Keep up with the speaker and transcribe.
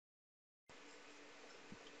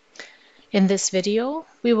In this video,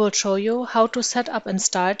 we will show you how to set up and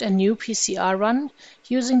start a new PCR run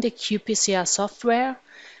using the qPCR software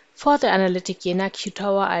for the Analytik Jena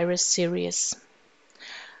qTOWER Iris series.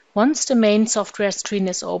 Once the main software screen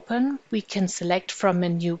is open, we can select from a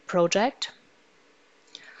new project,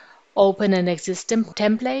 open an existing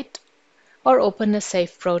template, or open a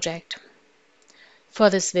saved project. For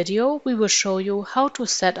this video, we will show you how to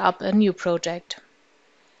set up a new project.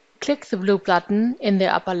 Click the blue button in the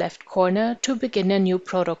upper left corner to begin a new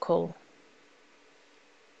protocol.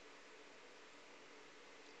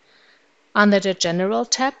 Under the General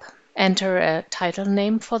tab, enter a title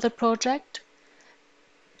name for the project,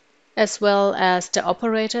 as well as the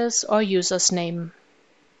operator's or user's name.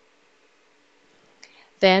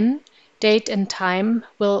 Then, date and time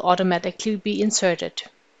will automatically be inserted.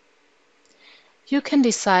 You can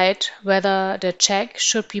decide whether the check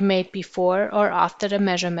should be made before or after the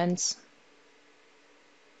measurements.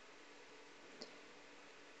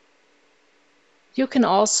 You can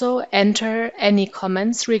also enter any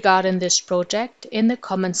comments regarding this project in the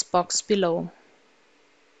comments box below.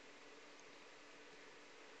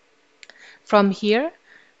 From here,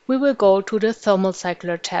 we will go to the Thermal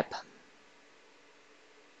Cycler tab.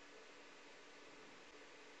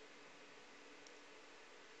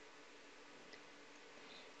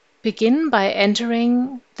 Begin by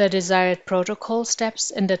entering the desired protocol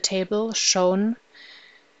steps in the table shown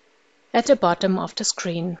at the bottom of the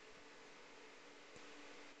screen.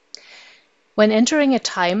 When entering a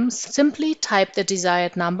time, simply type the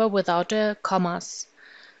desired number without the commas.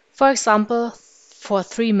 For example, for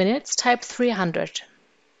 3 minutes, type 300.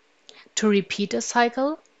 To repeat a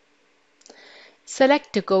cycle,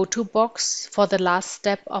 select the Go-To box for the last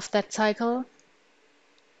step of that cycle.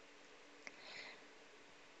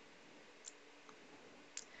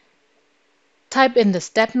 Type in the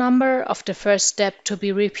step number of the first step to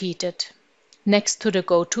be repeated. Next to the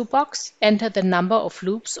Go-To box, enter the number of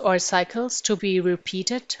loops or cycles to be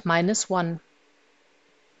repeated -1.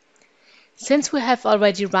 Since we have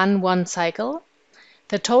already run one cycle,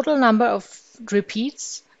 the total number of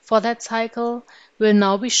repeats for that cycle will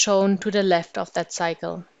now be shown to the left of that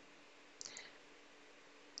cycle.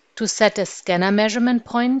 To set a scanner measurement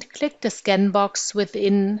point, click the Scan box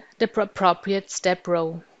within the appropriate step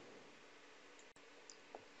row.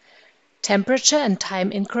 Temperature and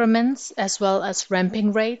time increments, as well as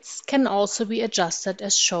ramping rates, can also be adjusted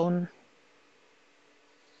as shown.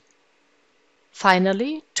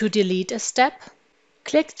 Finally, to delete a step,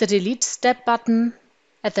 click the Delete Step button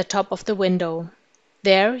at the top of the window.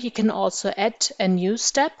 There you can also add a new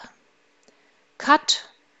step, cut,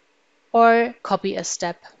 or copy a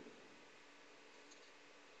step.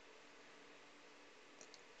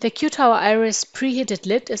 The qTOWER Iris preheated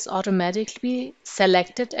lid is automatically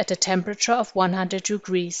selected at a temperature of 100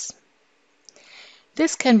 degrees.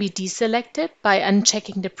 This can be deselected by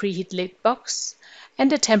unchecking the preheat lid box,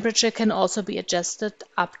 and the temperature can also be adjusted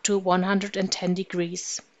up to 110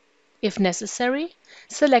 degrees. If necessary,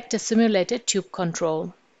 select the simulated tube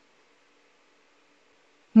control.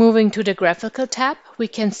 Moving to the Graphical tab, we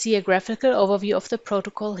can see a graphical overview of the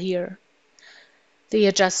protocol here. The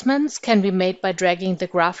adjustments can be made by dragging the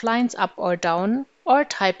graph lines up or down, or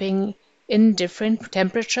typing in different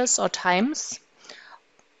temperatures or times.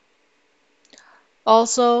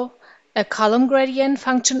 Also, a column gradient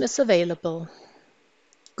function is available.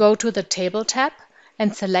 Go to the Table tab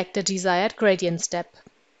and select the desired gradient step.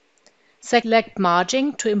 Select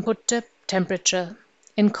Margin to input the temperature.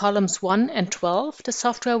 In columns 1 and 12, the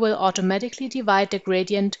software will automatically divide the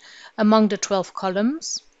gradient among the 12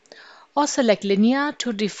 columns, or select Linear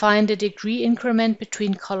to define the degree increment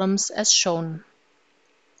between columns as shown.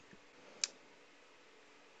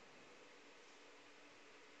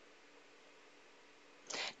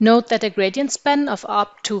 Note that a gradient span of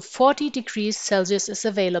up to 40 degrees Celsius is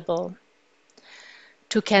available.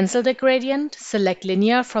 To cancel the gradient, select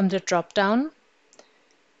Linear from the drop-down,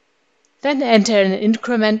 then enter an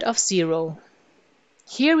increment of 0.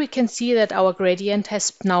 Here we can see that our gradient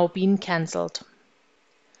has now been cancelled.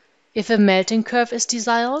 If a melting curve is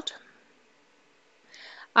desired,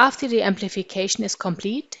 after the amplification is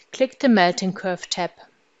complete, click the Melting Curve tab.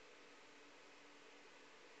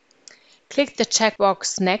 Click the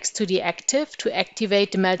checkbox next to the Active to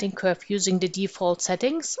activate the melting curve using the default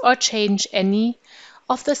settings, or change any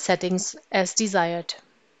of the settings as desired.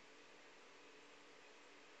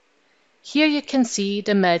 Here you can see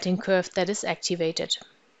the melting curve that is activated.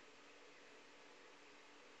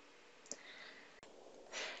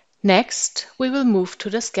 Next, we will move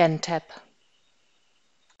to the Scan tab.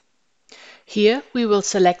 Here we will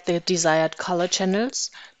select the desired color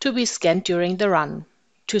channels to be scanned during the run.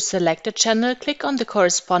 To select a channel, click on the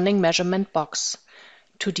corresponding measurement box.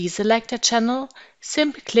 To deselect a channel,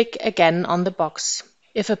 simply click again on the box.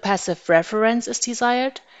 If a passive reference is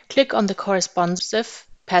desired, click on the corresponding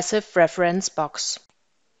passive reference box.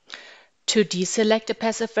 To deselect a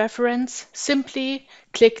passive reference, simply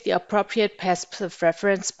click the appropriate passive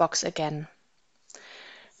reference box again.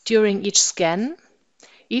 During each scan,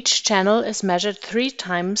 each channel is measured 3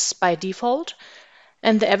 times by default,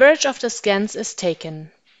 and the average of the scans is taken.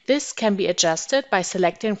 This can be adjusted by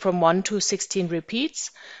selecting from 1 to 16 repeats,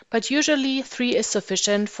 but usually 3 is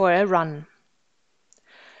sufficient for a run.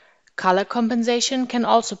 Color compensation can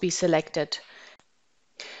also be selected.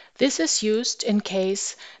 This is used in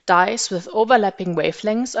case dyes with overlapping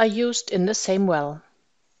wavelengths are used in the same well.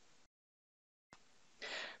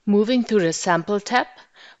 Moving to the Sample tab,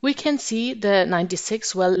 we can see the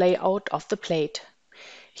 96 well layout of the plate.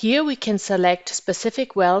 Here we can select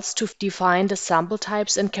specific wells to define the sample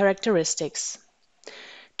types and characteristics.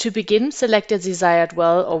 To begin, select the desired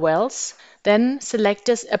well or wells, then select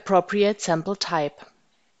the appropriate sample type.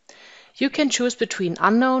 You can choose between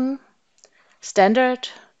unknown, standard,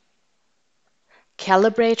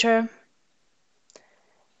 calibrator,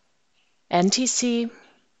 NTC,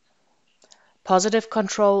 positive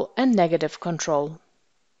control and negative control.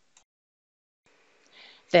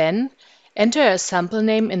 Then enter a sample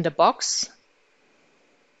name in the box,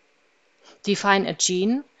 define a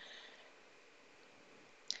gene,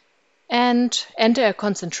 and enter a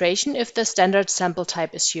concentration if the standard sample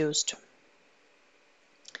type is used.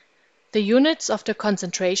 The units of the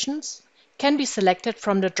concentrations can be selected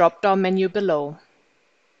from the drop-down menu below.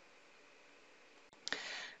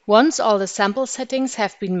 Once all the sample settings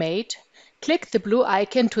have been made, click the blue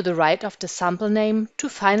icon to the right of the sample name to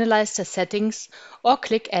finalize the settings or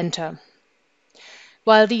click Enter.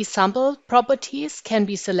 While these sample properties can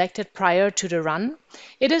be selected prior to the run,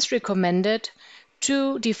 it is recommended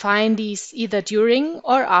to define these either during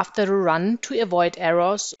or after the run to avoid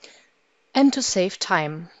errors and to save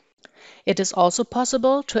time. It is also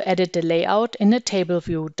possible to edit the layout in the table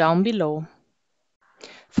view down below.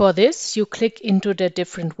 For this, you click into the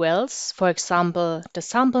different wells, for example, the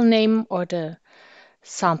sample name or the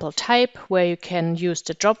sample type, where you can use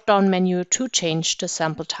the drop-down menu to change the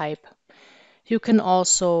sample type. You can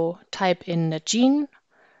also type in the gene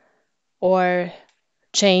or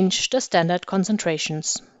change the standard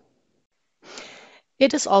concentrations.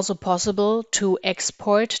 It is also possible to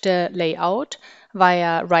export the layout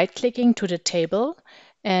via right-clicking to the table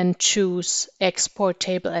and choose Export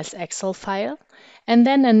Table as Excel file, and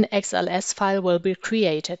then an XLS file will be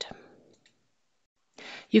created.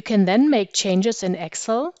 You can then make changes in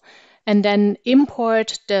Excel and then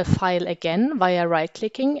import the file again via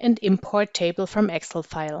right-clicking and Import Table from Excel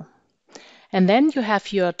file. And then you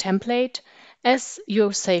have your template as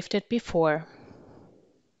you saved it before.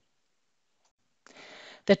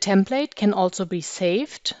 The template can also be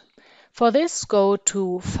saved. For this, go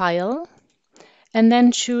to File and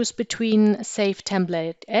then choose between Save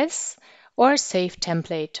Template As or Save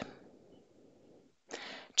Template.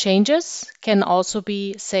 Changes can also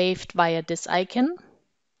be saved via this icon.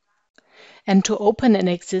 And to open an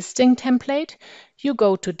existing template, you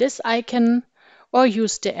go to this icon or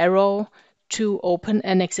use the arrow to open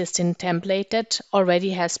an existing template that already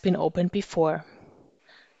has been opened before.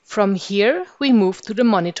 From here, we move to the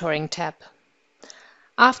Monitoring tab.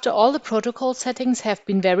 After all the protocol settings have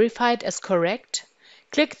been verified as correct,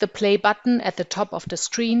 click the Play button at the top of the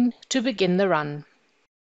screen to begin the run.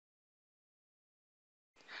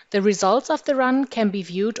 The results of the run can be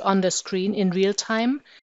viewed on the screen in real time,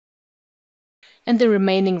 and the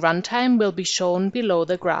remaining runtime will be shown below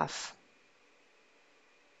the graph.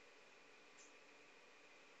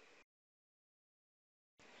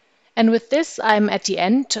 And with this, I'm at the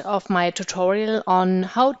end of my tutorial on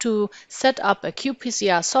how to set up a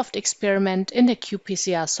qPCRsoft experiment in the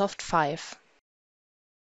qPCRsoft 5.